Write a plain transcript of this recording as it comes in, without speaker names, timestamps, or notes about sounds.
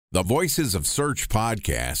The Voices of Search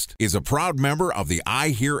podcast is a proud member of the I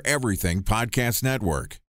Hear Everything podcast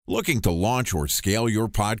network. Looking to launch or scale your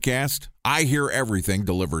podcast? I Hear Everything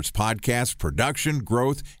delivers podcast production,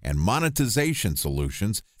 growth, and monetization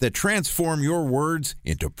solutions that transform your words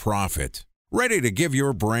into profit. Ready to give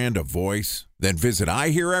your brand a voice? Then visit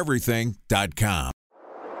iheareverything.com.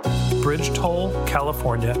 Bridge toll,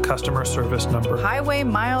 California, customer service number. Highway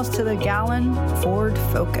miles to the gallon, Ford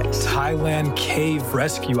Focus. Thailand cave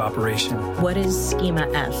rescue operation. What is Schema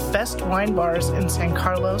F? Best wine bars in San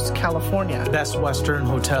Carlos, California. Best Western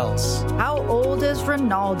hotels. How old is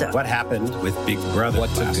Ronaldo? What happened with Big Brother?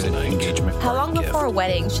 What's a good engagement? How long before a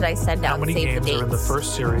wedding should I send out How many save games the dates? are in the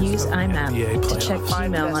first series? Use IMAP to check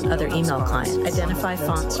email on other email clients. Identify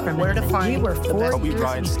fonts from Where to find We were the 4 best-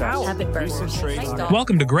 years out. Avid burgers.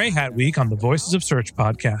 Welcome to Gray Hat Week on the Voices of Search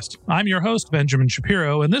podcast. I'm your host, Benjamin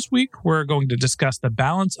Shapiro, and this week we're going to discuss the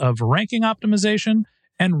balance of ranking optimization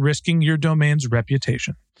and risking your domain's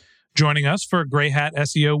reputation. Joining us for Gray Hat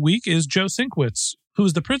SEO Week is Joe Sinkwitz, who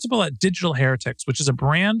is the principal at Digital Heretics, which is a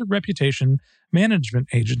brand reputation management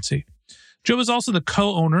agency. Joe is also the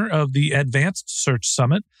co-owner of the Advanced Search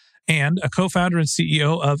Summit and a co-founder and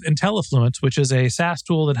CEO of IntelliFluence, which is a SaaS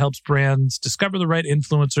tool that helps brands discover the right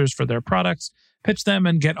influencers for their products, pitch them,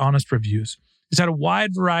 and get honest reviews. He's had a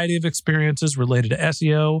wide variety of experiences related to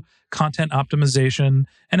SEO, content optimization,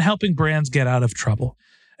 and helping brands get out of trouble.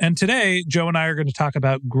 And today, Joe and I are going to talk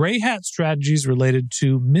about gray hat strategies related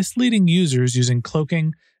to misleading users using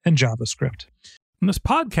cloaking and JavaScript. And this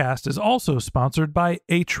podcast is also sponsored by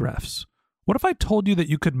Ahrefs. What if I told you that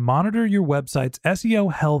you could monitor your website's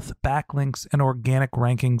SEO health, backlinks, and organic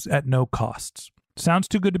rankings at no costs? Sounds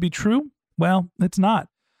too good to be true? Well, it's not.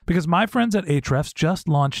 Because my friends at Ahrefs just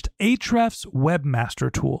launched Ahrefs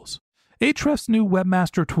Webmaster Tools. Ahrefs' new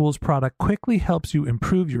Webmaster Tools product quickly helps you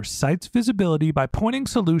improve your site's visibility by pointing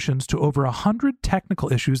solutions to over 100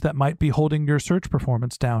 technical issues that might be holding your search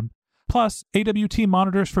performance down. Plus, AWT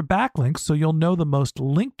monitors for backlinks so you'll know the most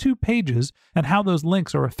linked to pages and how those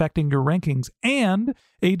links are affecting your rankings. And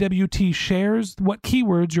AWT shares what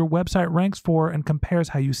keywords your website ranks for and compares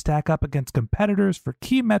how you stack up against competitors for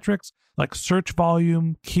key metrics like search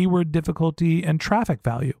volume, keyword difficulty, and traffic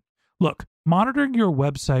value. Look, monitoring your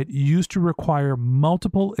website used to require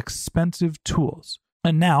multiple expensive tools.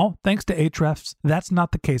 And now, thanks to Ahrefs, that's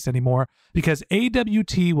not the case anymore because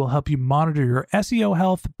AWT will help you monitor your SEO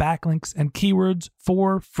health, backlinks, and keywords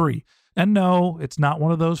for free. And no, it's not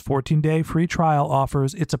one of those 14-day free trial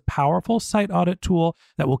offers. It's a powerful site audit tool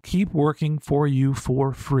that will keep working for you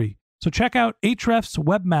for free. So check out Ahrefs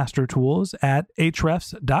Webmaster Tools at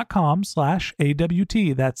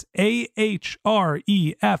ahrefs.com/AWT. That's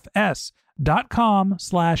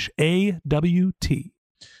ahrefs.com/AWT.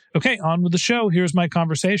 Okay, on with the show. Here's my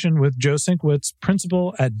conversation with Joe Sinkwitz,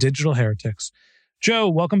 principal at Digital Heretics. Joe,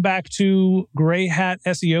 welcome back to Gray Hat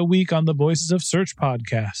SEO Week on the Voices of Search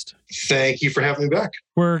podcast. Thank you for having me back.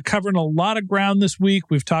 We're covering a lot of ground this week.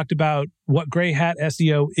 We've talked about what Gray Hat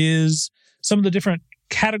SEO is, some of the different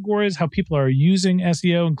categories, how people are using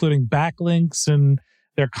SEO, including backlinks and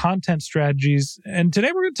their content strategies. And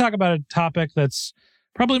today we're going to talk about a topic that's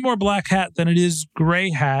probably more black hat than it is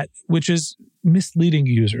gray hat, which is misleading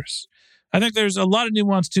users. I think there's a lot of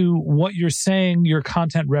nuance to what you're saying your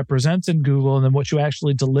content represents in Google and then what you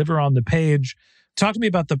actually deliver on the page. Talk to me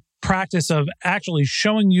about the practice of actually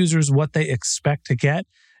showing users what they expect to get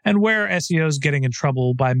and where SEO is getting in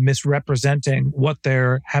trouble by misrepresenting what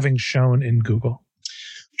they're having shown in Google.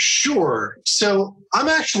 Sure. So I'm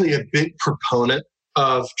actually a big proponent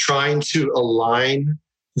of trying to align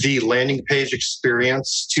the landing page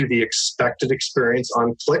experience to the expected experience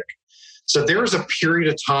on click. So there was a period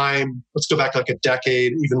of time, let's go back like a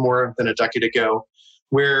decade, even more than a decade ago,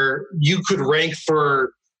 where you could rank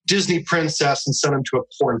for Disney princess and send them to a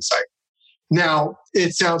porn site. Now,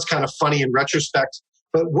 it sounds kind of funny in retrospect,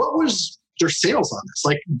 but what was their sales on this?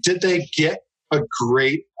 Like, did they get a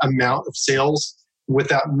great amount of sales with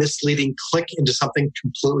that misleading click into something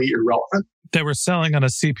completely irrelevant? They were selling on a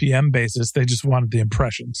CPM basis. They just wanted the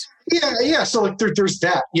impressions. Yeah. So like there's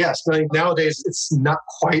that. Yes. But nowadays, it's not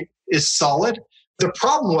quite as solid. The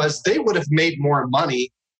problem was they would have made more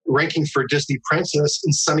money ranking for Disney Princess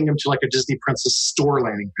and sending them to like a Disney Princess store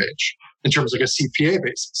landing page in terms of like a CPA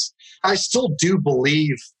basis. I still do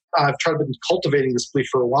believe, I've tried to be cultivating this belief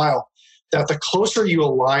for a while, that the closer you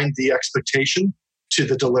align the expectation to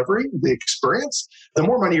the delivery, the experience, the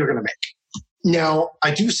more money you're going to make. Now,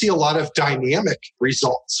 I do see a lot of dynamic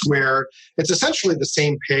results where it's essentially the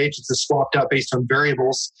same page. It's just swapped out based on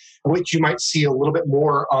variables, which you might see a little bit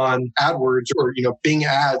more on AdWords or Bing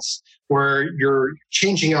ads, where you're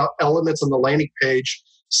changing out elements on the landing page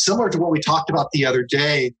similar to what we talked about the other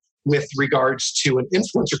day with regards to an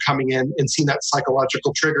influencer coming in and seeing that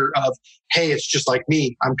psychological trigger of, hey, it's just like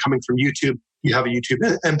me. I'm coming from YouTube. You have a YouTube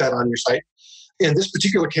embed on your site. In this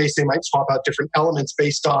particular case, they might swap out different elements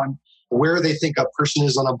based on where they think a person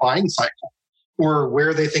is on a buying cycle or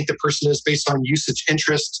where they think the person is based on usage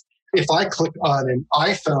interest. If I click on an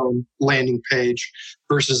iPhone landing page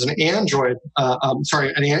versus an Android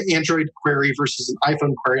query versus an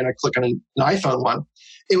iPhone query, and I click on an iPhone one,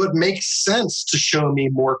 it would make sense to show me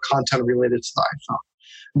more content related to the iPhone.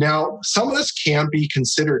 Now, some of this can be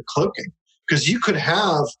considered cloaking because you could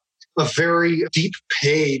have a very deep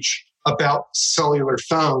page about cellular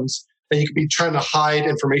phones, and you could be trying to hide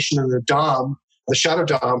information in the DOM, the shadow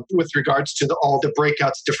DOM, with regards to all the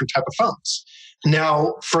breakouts, different type of phones.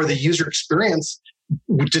 Now, for the user experience,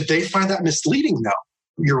 did they find that misleading? No.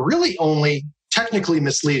 You're really only technically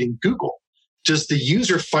misleading Google. Does the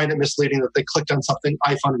user find it misleading that they clicked on something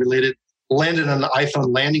iPhone related, landed on the iPhone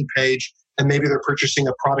landing page, and maybe they're purchasing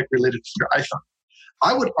a product related to their iPhone?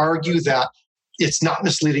 I would argue that it's not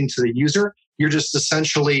misleading to the user. You're just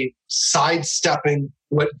essentially sidestepping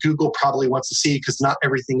what Google probably wants to see because not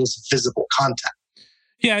everything is visible content.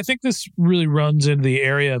 Yeah, I think this really runs into the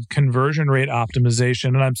area of conversion rate optimization.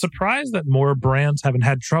 And I'm surprised that more brands haven't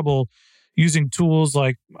had trouble using tools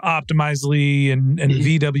like Optimizely and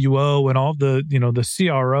VWO and all the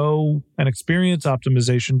CRO and experience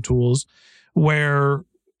optimization tools where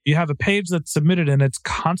you have a page that's submitted and it's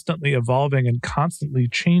constantly evolving and constantly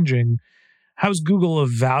changing. How's Google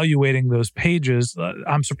evaluating those pages?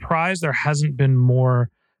 I'm surprised there hasn't been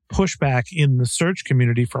more pushback in the search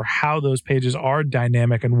community for how those pages are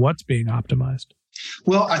dynamic and what's being optimized.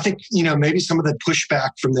 Well, I think, maybe some of the pushback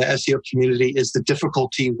from the SEO community is the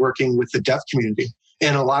difficulty working with the dev community.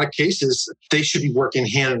 In a lot of cases, they should be working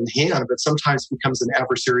hand in hand, but sometimes it becomes an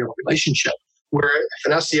adversarial relationship where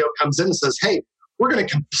if an SEO comes in and says, hey, we're going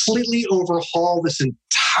to completely overhaul this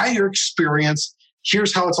entire experience.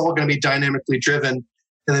 Here's how it's all going to be dynamically driven.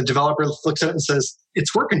 And the developer looks at it and says,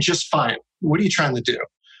 it's working just fine. What are you trying to do?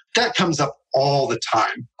 That comes up all the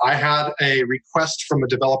time. I had a request from a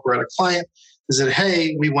developer at a client that said,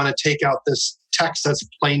 hey, we want to take out this text that's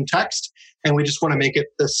plain text, and we just want to make it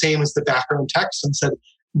the same as the background text, and said,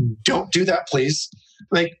 don't do that, please.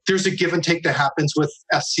 Like, there's a give and take that happens with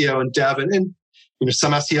SEO and dev. And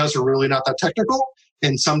some SEOs are really not that technical,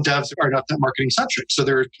 and some devs are not that marketing centric. So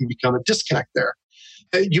there can become a disconnect there.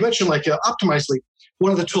 You mentioned Optimizely.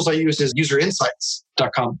 One of the tools I use is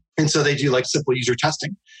userinsights.com. And so they do simple user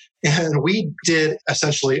testing. And we did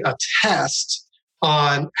essentially a test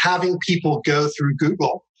on having people go through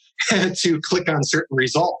Google to click on certain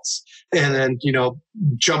results and then,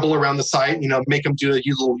 jumble around the site, make them do a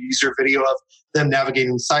little user video of them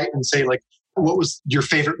navigating the site and say, what was your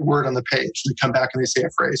favorite word on the page? They come back and they say a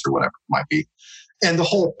phrase or whatever it might be. And the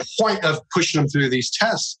whole point of pushing them through these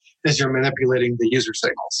tests is you're manipulating the user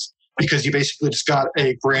signals. Because you basically just got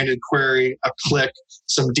a branded query, a click,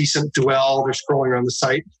 some decent dwell, they're scrolling around the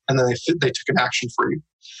site, and then they took an action for you.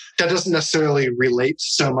 That doesn't necessarily relate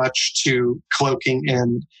so much to cloaking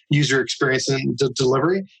and user experience and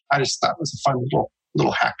delivery. I just thought it was a fun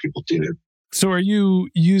little hack people do. So are you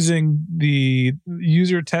using the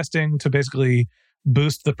user testing to basically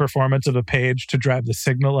boost the performance of a page to drive the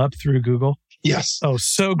signal up through Google? Yes. Oh,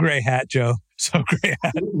 so gray hat, Joe. So gray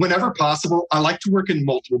hat. Whenever possible, I like to work in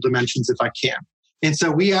multiple dimensions if I can. And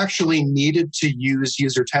so we actually needed to use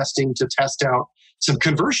user testing to test out some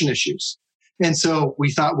conversion issues. And so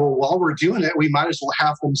we thought, well, while we're doing it, we might as well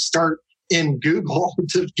have them start in Google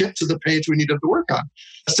to get to the page we need them to work on.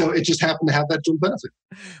 So it just happened to have that dual benefit.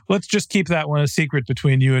 Let's just keep that one a secret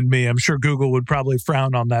between you and me. I'm sure Google would probably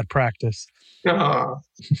frown on that practice.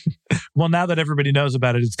 Well, now that everybody knows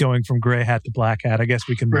about it, it's going from gray hat to black hat. I guess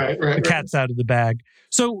we can, the cat's out of the bag.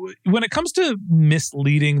 So when it comes to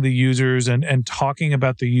misleading the users and talking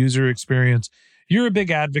about the user experience, you're a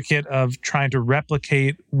big advocate of trying to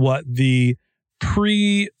replicate what the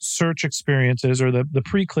pre-search experiences or the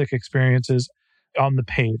pre-click experiences on the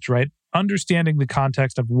page, right? Understanding the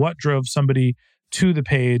context of what drove somebody to the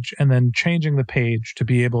page and then changing the page to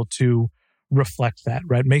be able to reflect that,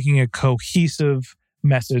 right? Making a cohesive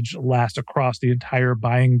message last across the entire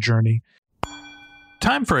buying journey.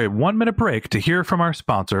 Time for a 1-minute break to hear from our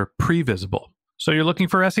sponsor, Previsible. So you're looking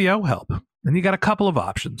for SEO help, and you got a couple of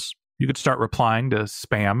options. You could start replying to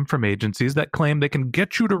spam from agencies that claim they can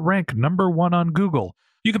get you to rank #1 on Google.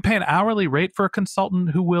 You can pay an hourly rate for a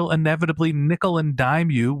consultant who will inevitably nickel and dime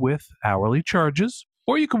you with hourly charges.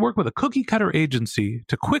 Or you can work with a cookie-cutter agency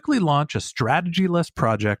to quickly launch a strategy-less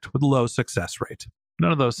project with low success rate.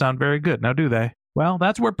 None of those sound very good, now do they? Well,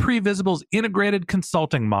 that's where Previsible's integrated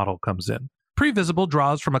consulting model comes in. Previsible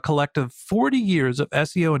draws from a collective 40 years of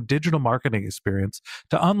SEO and digital marketing experience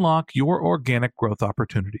to unlock your organic growth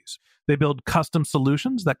opportunities. They build custom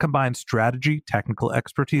solutions that combine strategy, technical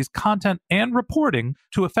expertise, content, and reporting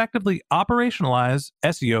to effectively operationalize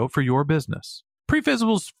SEO for your business.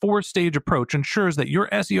 Previsible's 4-stage approach ensures that your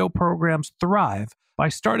SEO programs thrive by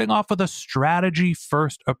starting off with a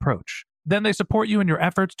strategy-first approach. Then they support you in your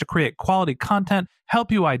efforts to create quality content,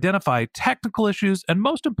 help you identify technical issues, and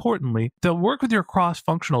most importantly, they'll work with your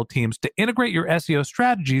cross-functional teams to integrate your SEO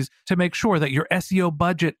strategies to make sure that your SEO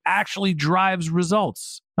budget actually drives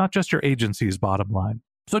results, not just your agency's bottom line.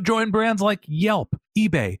 So join brands like Yelp,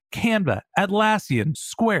 eBay, Canva, Atlassian,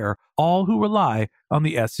 Square, all who rely on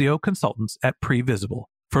the SEO consultants at Previsible.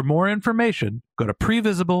 For more information, go to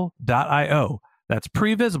previsible.io. That's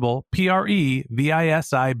Previsible, Previsible.io.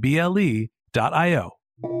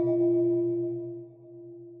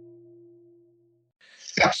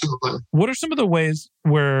 Absolutely. What are some of the ways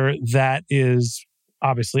where that is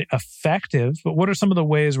obviously effective, but what are some of the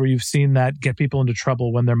ways where you've seen that get people into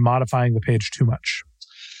trouble when they're modifying the page too much?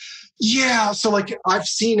 Yeah, so like I've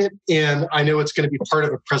seen it, and I know it's going to be part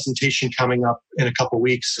of a presentation coming up in a couple of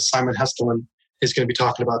weeks. Simon Hestelman is going to be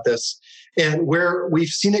talking about this. And where we've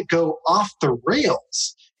seen it go off the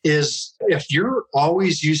rails is if you're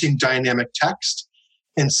always using dynamic text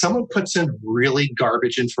and someone puts in really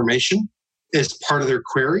garbage information as part of their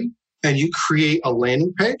query and you create a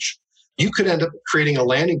landing page, you could end up creating a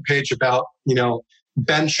landing page about,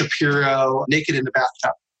 Ben Shapiro naked in the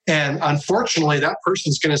bathtub. And unfortunately, that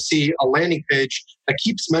person's going to see a landing page that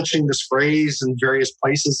keeps mentioning this phrase in various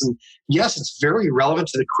places. And yes, it's very relevant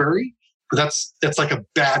to the query, but that's like a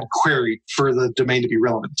bad query for the domain to be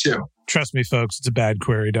relevant to. Trust me, folks, it's a bad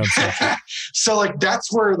query. Don't search it. So like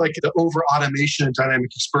that's where like the over automation and dynamic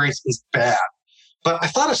experience is bad. But I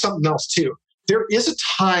thought of something else too. There is a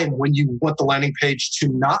time when you want the landing page to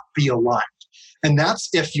not be aligned. And that's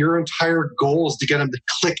if your entire goal is to get them to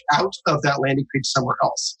click out of that landing page somewhere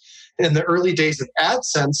else. In the early days of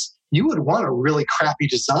AdSense, you would want a really crappy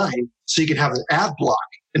design so you could have an ad block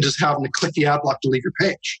and just have them to click the ad block to leave your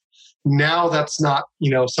page. Now that's not,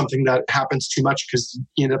 something that happens too much because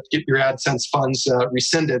you end up getting your AdSense funds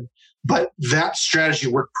rescinded. But that strategy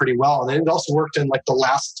worked pretty well. And it also worked in like the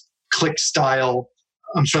last click style.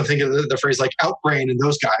 I'm trying to think of the phrase like Outbrain and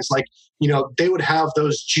those guys. Like, they would have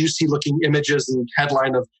those juicy looking images and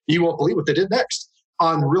headline of, you won't believe what they did next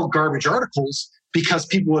on real garbage articles because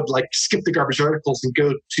people would like skip the garbage articles and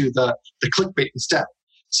go to the clickbait instead.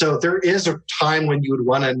 So there is a time when you would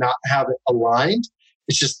want to not have it aligned.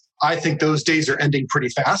 It's just, I think those days are ending pretty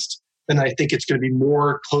fast. And I think it's going to be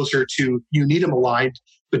more closer to you need them aligned,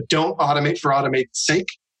 but don't automate for automate's sake.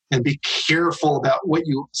 And be careful about what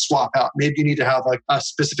you swap out. Maybe you need to have like a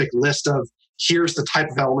specific list of here's the type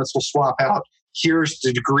of elements we'll swap out. Here's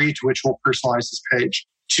the degree to which we'll personalize this page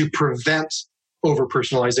to prevent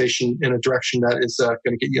over-personalization in a direction that is going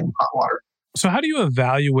to get you in hot water. So how do you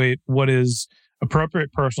evaluate what is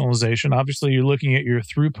appropriate personalization? Obviously, you're looking at your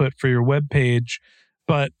throughput for your web page,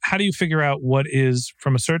 but how do you figure out what is,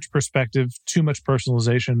 from a search perspective, too much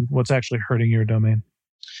personalization? What's actually hurting your domain?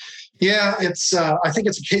 Yeah, I think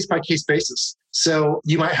it's a case-by-case basis. So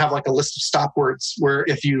you might have like a list of stop words where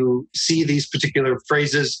if you see these particular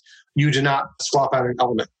phrases, you do not swap out an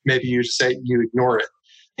element. Maybe you just say you ignore it.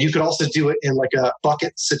 You could also do it in like a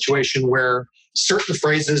bucket situation where certain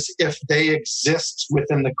phrases, if they exist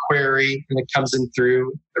within the query and it comes in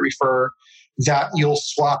through the refer, that you'll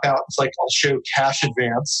swap out. It's like I'll show cash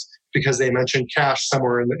advance because they mentioned cash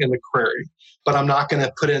somewhere in the query. But I'm not going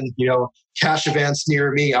to put in, cash advance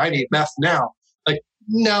near me. I need meth now. Like,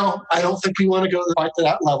 no, I don't think we want to go quite to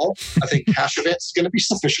that level. I think cash advance is going to be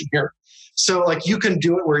sufficient here. So like you can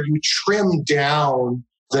do it where you trim down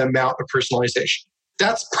the amount of personalization.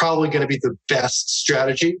 That's probably going to be the best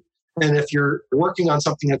strategy. And if you're working on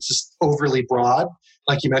something that's just overly broad,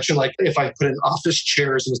 like you mentioned, like if I put in office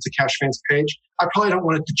chairs and it's a cash advance page, I probably don't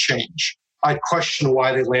want it to change. I'd question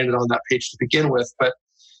why they landed on that page to begin with, but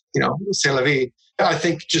c'est la vie. I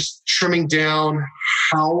think just trimming down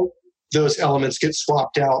how those elements get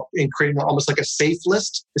swapped out and creating almost like a safe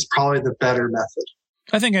list is probably the better method.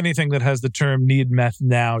 I think anything that has the term need meth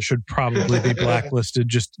now should probably be blacklisted,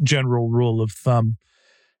 just general rule of thumb.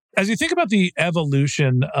 As you think about the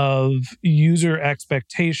evolution of user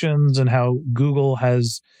expectations and how Google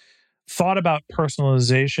has thought about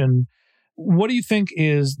personalization, what do you think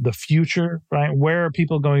is the future, right? Where are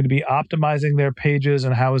people going to be optimizing their pages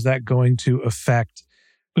and how is that going to affect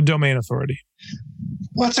the domain authority?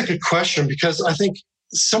 Well, that's a good question because I think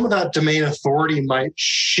some of that domain authority might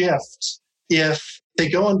shift if they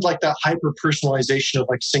go into like that hyper personalization of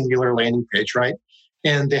like singular landing page, right?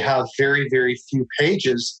 And they have very, very few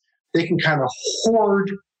pages, they can kind of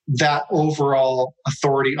hoard that overall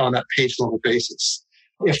authority on that page level basis.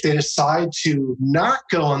 If they decide to not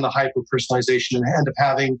go on the hyper personalization and end up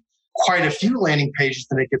having quite a few landing pages,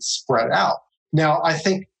 then it gets spread out. Now, I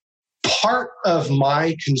think part of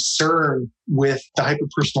my concern with the hyper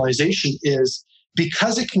personalization is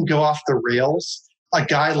because it can go off the rails, a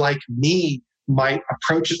guy like me might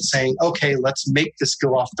approach it saying, okay, let's make this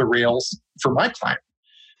go off the rails for my client.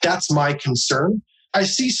 That's my concern. I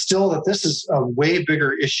see still that this is a way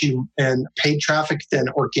bigger issue in paid traffic than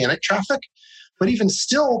organic traffic. But even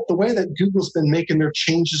still, the way that Google's been making their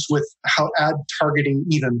changes with how ad targeting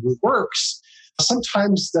even works,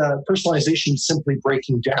 sometimes the personalization is simply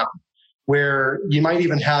breaking down, where you might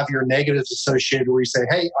even have your negatives associated where you say,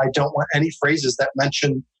 hey, I don't want any phrases that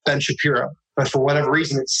mention Ben Shapiro. But for whatever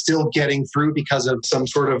reason, it's still getting through because of some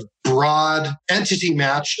sort of broad entity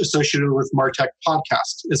match associated with MarTech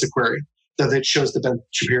podcast as a query, that it shows the Ben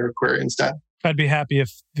Shapiro query instead. I'd be happy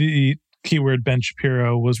if the keyword Ben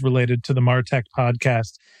Shapiro was related to the MarTech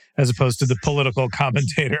podcast as opposed to the political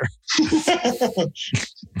commentator.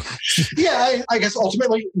 Yeah, I guess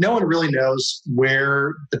ultimately no one really knows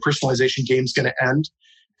where the personalization game is going to end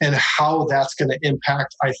and how that's going to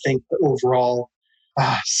impact, I think, the overall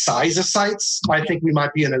size of sites. I think we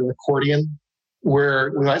might be in an accordion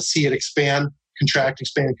where we might see it expand, contract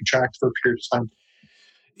for a period of time.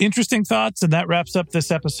 Interesting thoughts, and that wraps up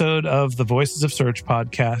this episode of the Voices of Search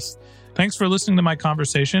podcast. Thanks for listening to my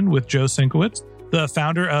conversation with Joe Sinkowitz, the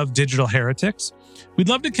founder of Digital Heretics. We'd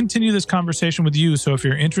love to continue this conversation with you, so if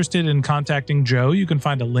you're interested in contacting Joe, you can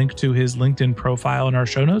find a link to his LinkedIn profile in our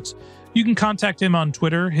show notes. You can contact him on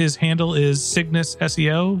Twitter. His handle is Cygnus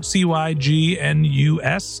SEO,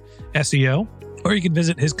 CYGNUS SEO. Or you can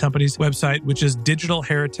visit his company's website, which is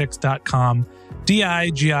digitalheretics.com,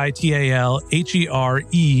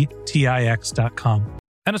 digitalheretics.com.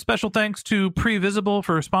 And a special thanks to Previsible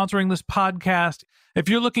for sponsoring this podcast. If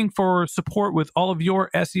you're looking for support with all of your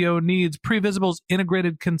SEO needs, Previsible's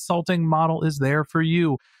integrated consulting model is there for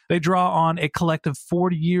you. They draw on a collective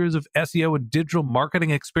 40 years of SEO and digital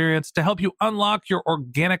marketing experience to help you unlock your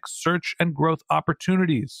organic search and growth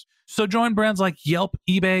opportunities. So join brands like Yelp,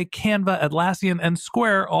 eBay, Canva, Atlassian, and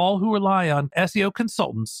Square, all who rely on SEO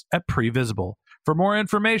consultants at Previsible. For more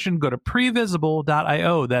information, go to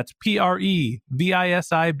previsible.io. That's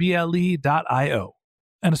previsible.io.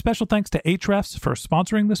 And a special thanks to Ahrefs for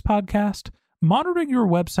sponsoring this podcast. Monitoring your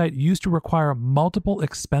website used to require multiple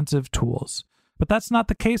expensive tools, but that's not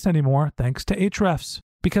the case anymore thanks to Ahrefs,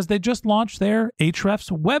 because they just launched their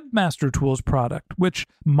Ahrefs Webmaster Tools product, which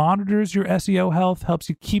monitors your SEO health, helps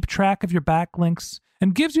you keep track of your backlinks,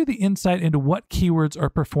 and gives you the insight into what keywords are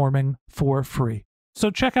performing for free.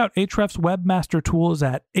 So check out Ahrefs Webmaster Tools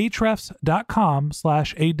at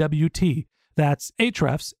ahrefs.com/AWT. That's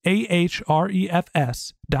Ahrefs,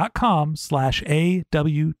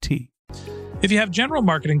 ahrefs.com/AWT. If you have general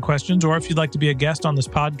marketing questions, or if you'd like to be a guest on this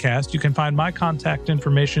podcast, you can find my contact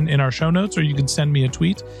information in our show notes, or you can send me a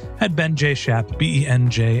tweet at BenJShap,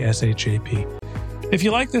 BenJShap. If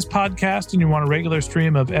you like this podcast and you want a regular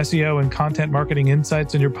stream of SEO and content marketing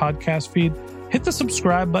insights in your podcast feed, hit the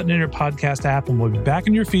subscribe button in your podcast app, and we'll be back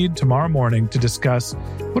in your feed tomorrow morning to discuss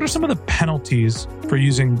what are some of the penalties for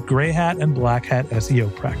using gray hat and black hat SEO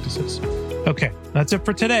practices. Okay, that's it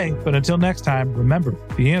for today. But until next time, remember,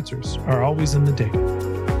 the answers are always in the data.